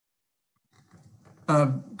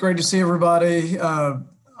Great to see everybody.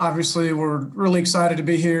 Obviously, we're really excited to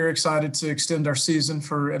be here, excited to extend our season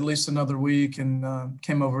for at least another week, and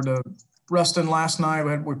came over to Ruston last night.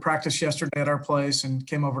 We practiced yesterday at our place and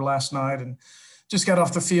came over last night and just got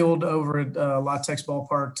off the field over at La Tech's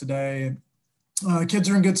ballpark today. Kids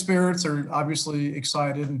are in good spirits, are obviously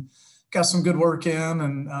excited and got some good work in,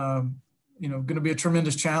 and going to be a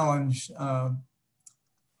tremendous challenge.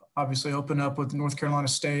 Obviously open up with North Carolina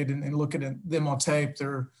State and looking at them on tape,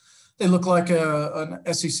 they look like an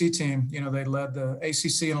SEC team. They led the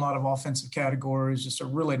ACC in a lot of offensive categories, just a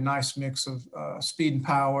really nice mix of speed and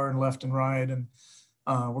power and left and right. And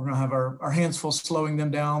we're going to have our hands full slowing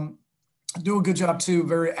them down. Do a good job too,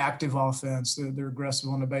 very active offense. They're aggressive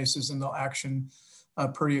on the bases and they'll action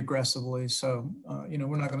pretty aggressively. So,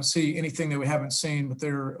 we're not going to see anything that we haven't seen, but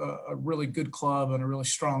they're a really good club and a really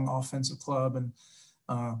strong offensive club, and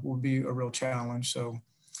will be a real challenge. So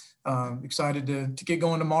excited to get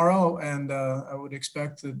going tomorrow, and I would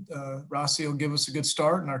expect that Rossi will give us a good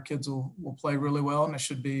start and our kids will play really well, and it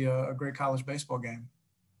should be a great college baseball game.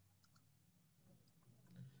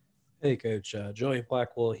 Hey, Coach. Joey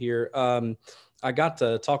Blackwell here. I got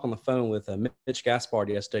to talk on the phone with Mitch Gaspard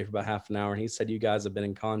yesterday for about half an hour, and he said you guys have been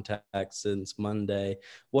in contact since Monday.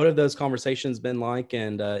 What have those conversations been like?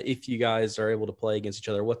 And if you guys are able to play against each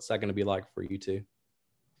other, what's that going to be like for you two?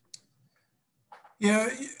 Yeah,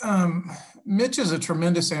 Mitch is a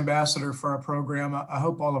tremendous ambassador for our program. I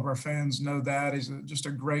hope all of our fans know that. He's just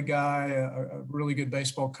a great guy, a really good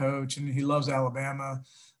baseball coach, and he loves Alabama.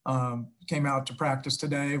 Came out to practice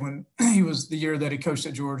today when he was the year that he coached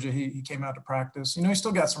at Georgia. He came out to practice. He's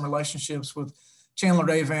still got some relationships with Chandler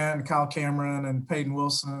Davant, Kyle Cameron, and Peyton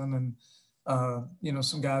Wilson, and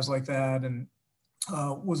some guys like that. And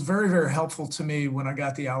was very, very helpful to me when I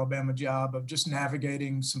got the Alabama job of just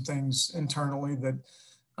navigating some things internally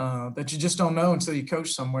that you just don't know until you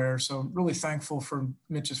coach somewhere. So I'm really thankful for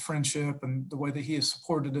Mitch's friendship and the way that he has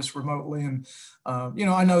supported us remotely. And,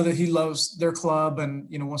 I know that he loves their club, and,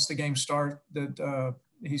 once the games start, that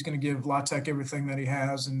he's going to give La Tech everything that he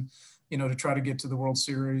has and, to try to get to the World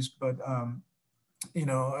Series. But,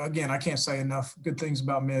 again, I can't say enough good things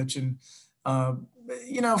about Mitch. And,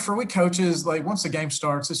 for we coaches, like once the game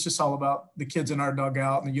starts, it's just all about the kids in our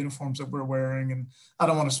dugout and the uniforms that we're wearing. And I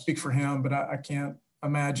don't want to speak for him, but I can't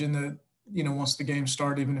imagine that, once the game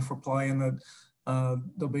starts, even if we're playing, that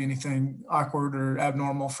there'll be anything awkward or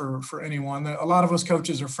abnormal for anyone. A lot of us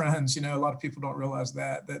coaches are friends. A lot of people don't realize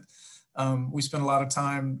that we spend a lot of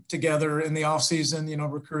time together in the off season,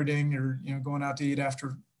 recruiting or, going out to eat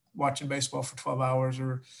after watching baseball for 12 hours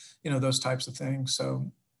or, those types of things. So,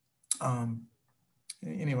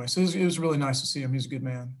 anyway, so it was really nice to see him. He's a good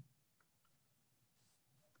man.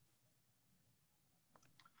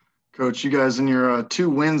 Coach, you guys, in your 2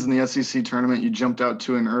 wins in the SEC tournament, you jumped out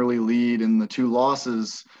to an early lead. In the 2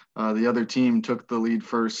 losses, the other team took the lead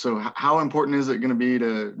first. So how important is it going to be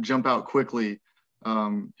to jump out quickly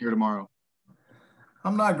here tomorrow?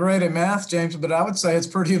 I'm not great at math, James, but I would say it's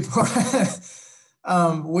pretty important.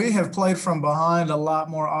 We have played from behind a lot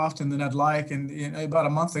more often than I'd like. And about a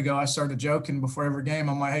month ago, I started joking before every game.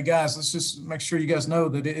 I'm like, hey, guys, let's just make sure you guys know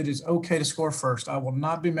that it is okay to score first. I will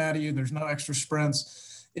not be mad at you. There's no extra sprints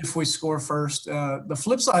if we score first. The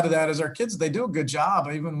flip side of that is our kids, they do a good job.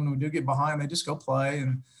 Even when we do get behind, they just go play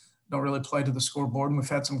and don't really play to the scoreboard. And we've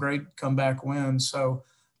had some great comeback wins. So,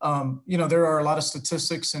 there are a lot of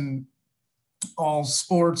statistics in all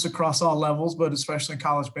sports across all levels, but especially in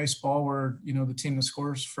college baseball where, the team that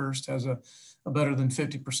scores first has a better than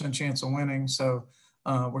 50% chance of winning. So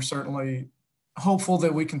we're certainly hopeful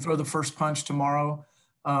that we can throw the first punch tomorrow.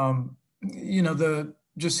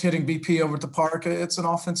 Just hitting BP over at the park, it's an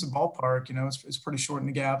offensive ballpark. It's pretty short in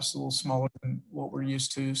the gaps, a little smaller than what we're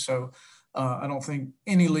used to. So I don't think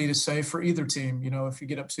any lead is safe for either team. If you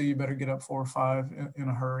get up 2, you better get up 4 or 5 in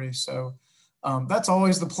a hurry. So that's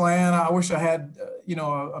always the plan. I wish I had,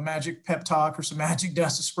 a magic pep talk or some magic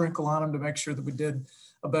dust to sprinkle on them to make sure that we did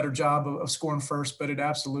a better job of scoring first, but it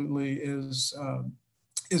absolutely is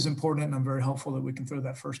important. And I'm very hopeful that we can throw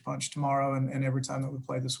that first punch tomorrow and every time that we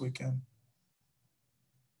play this weekend.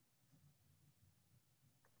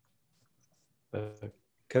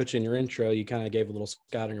 Coach, in your intro, you kind of gave a little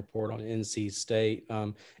scouting report on NC State.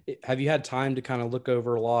 Have you had time to kind of look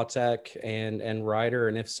over La Tech and Ryder?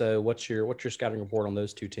 And if so, what's your scouting report on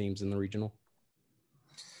those 2 teams in the regional?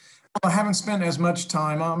 I haven't spent as much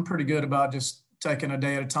time. I'm pretty good about just taking a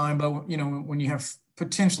day at a time. But, when you have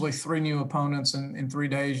potentially 3 new opponents in 3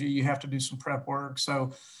 days, you have to do some prep work.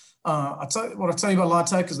 So I'll tell you about La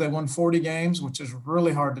Tech is they won 40 games, which is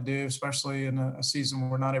really hard to do, especially in a season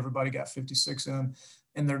where not everybody got 56 in.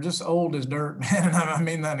 and they're just old as dirt, man. And I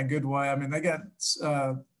mean that in a good way. I mean, they got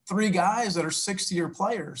 3 guys that are 60-year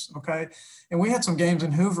players, okay? And we had some games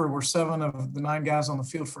in Hoover where 7 of the 9 guys on the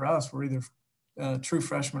field for us were either true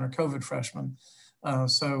freshmen or COVID freshmen.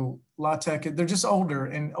 So La Tech, they're just older,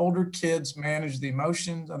 and older kids manage the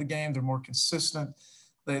emotions of the game. They're more consistent.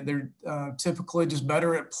 They're typically just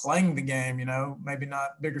better at playing the game, you know, maybe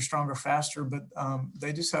not bigger, stronger, faster, but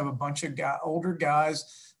they just have a bunch of older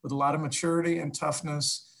guys with a lot of maturity and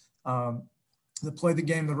toughness that play the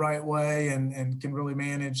game the right way and can really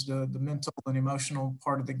manage the mental and emotional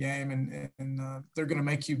part of the game. And they're going to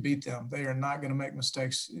make you beat them. They are not going to make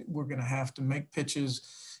mistakes. We're going to have to make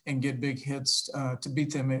pitches and get big hits to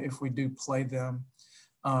beat them if we do play them.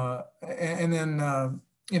 And then,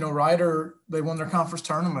 you know, Ryder, they won their conference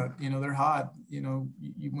tournament. You know, they're hot. You know,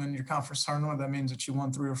 you win your conference tournament, that means that you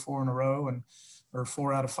won 3 or 4 in a row, or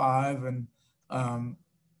 4 out of 5. And,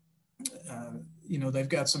 you know, they've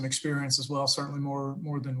got some experience as well, certainly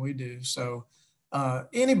more than we do. So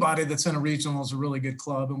anybody that's in a regional is a really good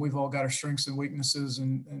club, and we've all got our strengths and weaknesses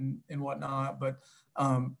and whatnot. But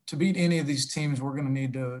to beat any of these teams, we're going to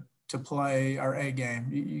need to play our A game.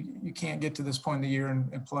 You can't get to this point in the year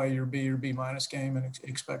and play your B or B minus game and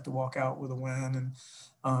expect to walk out with a win.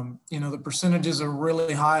 And, you know, the percentages are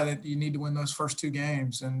really high that you need to win those first 2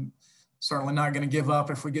 games, and certainly not going to give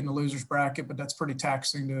up if we get in the loser's bracket, but that's pretty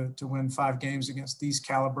taxing to win 5 games against these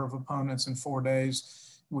caliber of opponents in 4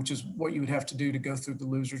 days, which is what you would have to do to go through the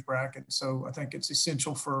loser's bracket. So I think it's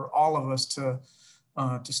essential for all of us to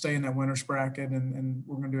stay in that winner's bracket, and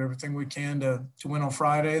we're going to do everything we can to win on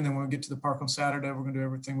Friday. And then when we get to the park on Saturday, we're going to do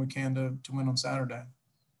everything we can to win on Saturday.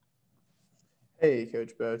 Hey,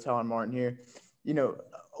 Coach Bo, Tyler Martin here. You know,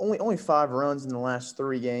 only 5 runs in the last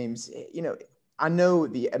 3 games. You know, I know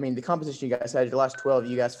the competition you guys had, your last 12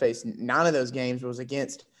 you guys faced, 9 of those games was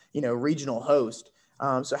against, you know, regional host.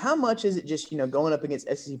 So how much is it just, you know, going up against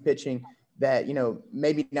SEC pitching that, you know,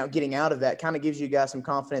 maybe now getting out of that kind of gives you guys some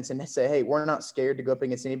confidence and say, hey, we're not scared to go up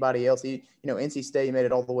against anybody else. You know, NC State made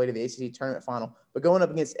it all the way to the ACC tournament final, but going up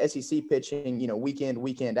against SEC pitching, you know,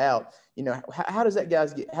 weekend out, you know, how does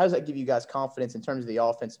that give you guys confidence in terms of the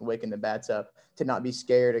offense and waking the bats up to not be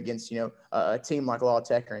scared against, you know, a team like La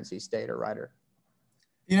Tech or NC State or Ryder?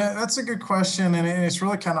 Yeah, that's a good question, and it's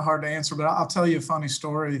really kind of hard to answer, but I'll tell you a funny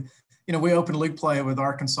story. You know, we opened league play with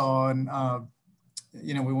Arkansas, and,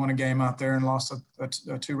 you know, we won a game out there and lost a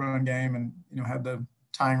 2-run game, and, you know, had the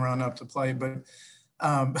tying run up to play. But,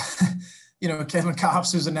 you know, Kevin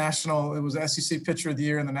Kopps, who's it was SEC Pitcher of the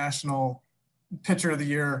Year and the National Pitcher of the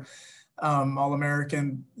Year,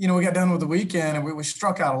 All-American. You know, we got done with the weekend and we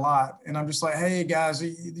struck out a lot. And I'm just like, hey, guys,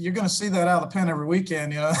 you're going to see that out of the pen every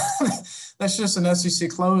weekend. You know, that's just an SEC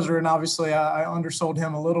closer. And obviously I undersold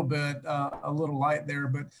him a little bit, a little light there.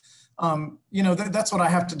 But, you know, that's what I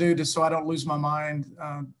have to do just so I don't lose my mind.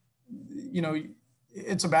 You know,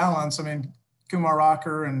 it's a balance. I mean, Kumar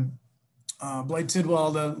Rocker and Blade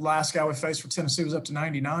Tidwell, the last guy we faced for Tennessee, was up to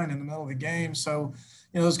 99 in the middle of the game. So,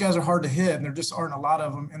 you know, those guys are hard to hit, and there just aren't a lot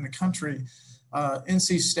of them in the country.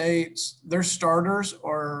 NC State, their starters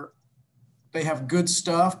they have good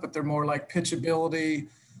stuff, but they're more like pitchability,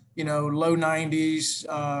 you know, low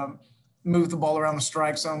 90s, move the ball around the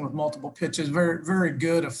strike zone with multiple pitches, very, very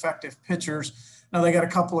good, effective pitchers. Now they got a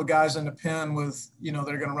couple of guys in the pen with, you know,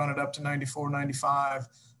 they're going to run it up to 94, 95.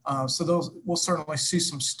 So we'll certainly see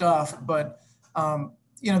some stuff, but,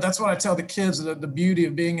 you know, that's what I tell the kids, that the beauty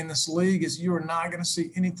of being in this league is you are not going to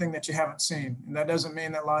see anything that you haven't seen. And that doesn't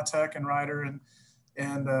mean that La Tech and Ryder and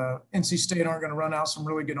NC State aren't going to run out some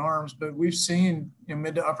really good arms, but we've seen, you know,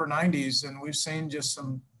 mid to upper 90s, and we've seen just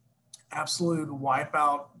some absolute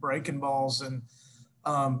wipeout breaking balls. And,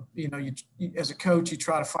 you know, you as a coach, you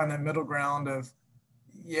try to find that middle ground of,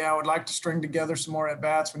 yeah, I would like to string together some more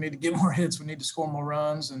at-bats. We need to get more hits. We need to score more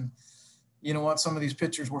runs. And you know what? Some of these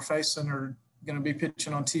pitchers we're facing are going to be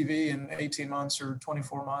pitching on TV in 18 months or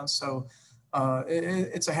 24 months. So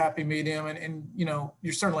it's a happy medium. And, you know,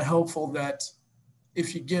 you're certainly hopeful that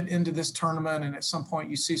if you get into this tournament and at some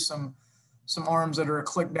point you see some arms that are a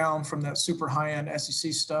click down from that super high-end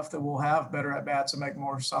SEC stuff, that we'll have better at-bats and make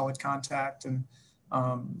more solid contact. And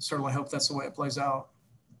certainly hope that's the way it plays out.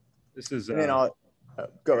 This is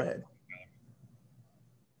go ahead.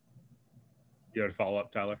 You have a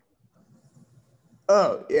follow-up, Tyler?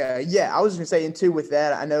 Oh, yeah. I was going to say, and too, with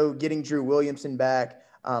that, I know getting Drew Williamson back,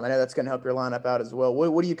 I know that's going to help your lineup out as well.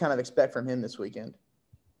 What do you kind of expect from him this weekend?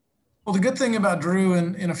 Well, the good thing about Drew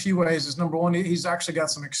in a few ways is, number one, he's actually got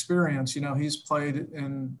some experience. You know, he's played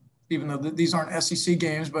in, even though these aren't SEC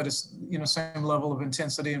games, but it's, you know, same level of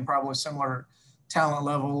intensity and probably similar talent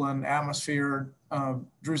level and atmosphere.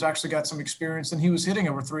 Drew's actually got some experience, and he was hitting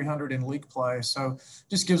over 300 in league play. So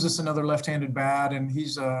just gives us another left-handed bat, and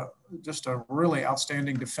he's just a really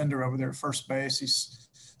outstanding defender over there at first base. He's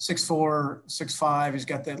 6'4", 6'5". He's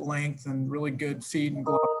got that length and really good feet and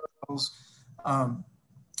gloves.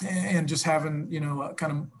 And just having,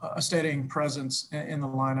 kind of a steadying presence in the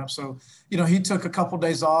lineup. So, he took a couple of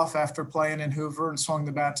days off after playing in Hoover and swung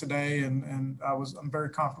the bat today. And I'm very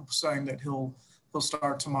comfortable saying that he'll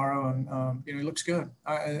start tomorrow. And, he looks good.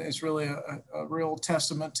 It's really a real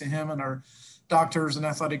testament to him and our doctors and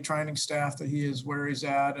athletic training staff that he is where he's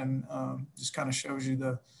at, and just kind of shows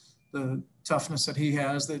you the toughness that he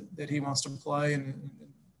has, that he wants to play and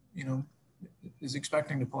is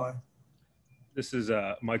expecting to play. This is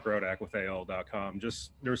Mike Rodak with AL.com.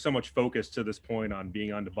 Just there's so much focus to this point on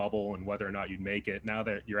being on the bubble and whether or not you'd make it. Now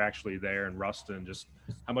that you're actually there in Ruston, just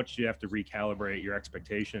how much do you have to recalibrate your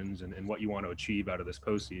expectations and what you want to achieve out of this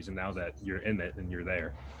postseason now that you're in it and you're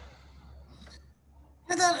there?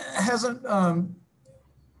 And that hasn't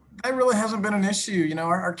that really hasn't been an issue.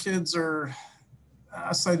 Our kids are,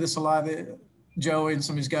 I say this a lot, Joey and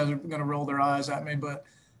some of these guys are going to roll their eyes at me, but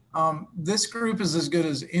this group is as good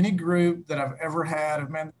as any group that I've ever had.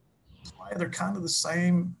 Man, they're kind of the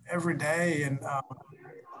same every day. And,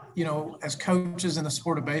 as coaches in the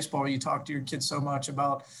sport of baseball, you talk to your kids so much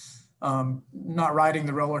about not riding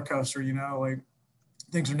the roller coaster, like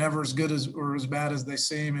things are never as good as or as bad as they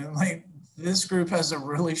seem. And like this group has a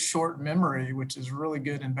really short memory, which is really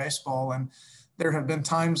good in baseball. And there have been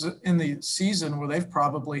times in the season where they've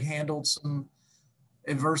probably handled some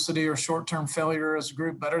adversity or short-term failure as a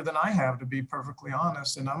group better than I have, to be perfectly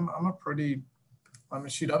honest. And I've been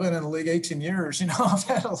in the league 18 years, I've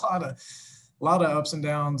had a lot of ups and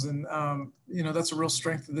downs, and that's a real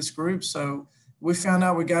strength of this group. So we found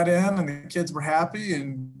out we got in and the kids were happy,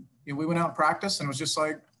 and we went out and practiced, and it was just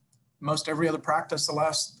like most every other practice the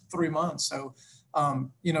last 3 months. So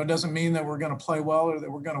it doesn't mean that we're going to play well or that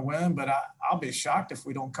we're going to win, but I'll be shocked if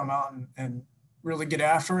we don't come out and really get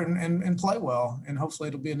after it and play well, and hopefully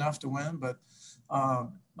it'll be enough to win. But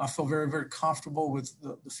I feel very, very comfortable with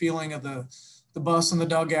the feeling of the bus and the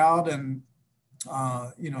dugout, and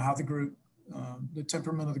how the group, the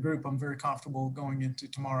temperament of the group. I'm very comfortable going into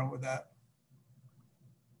tomorrow with that.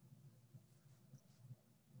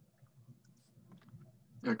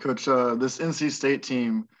 Yeah, Coach, this NC State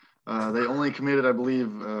team, they only committed, I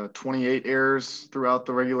believe, 28 errors throughout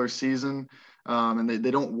the regular season. And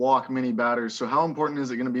they don't walk many batters. So how important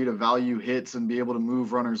is it going to be to value hits and be able to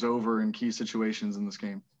move runners over in key situations in this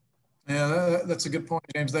game? Yeah, that's a good point,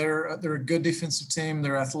 James. They're a good defensive team.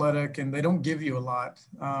 They're athletic, and they don't give you a lot.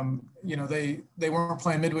 They weren't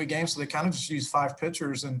playing midweek games, so they kind of just used 5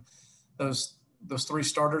 pitchers, and those 3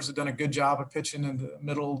 starters have done a good job of pitching in the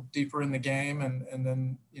middle, deeper in the game, and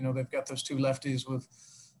then they've got those 2 lefties with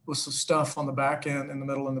some stuff on the back end, in the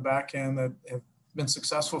middle and the back end, that have been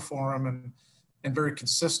successful for them and very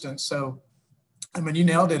consistent. So, I mean, you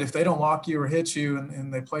nailed it. If they don't walk you or hit you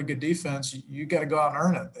and they play good defense, you got to go out and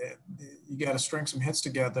earn it. You got to string some hits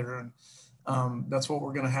together. And that's what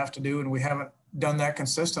we're going to have to do. And we haven't done that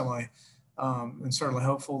consistently. And certainly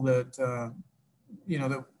hopeful that,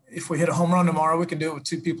 that if we hit a home run tomorrow, we can do it with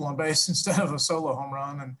 2 people on base instead of a solo home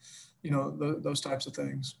run, and, those types of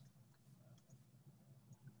things.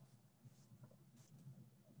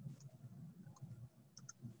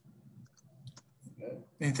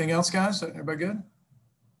 Anything else, guys? Everybody good?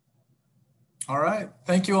 All right.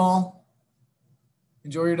 Thank you all.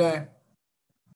 Enjoy your day.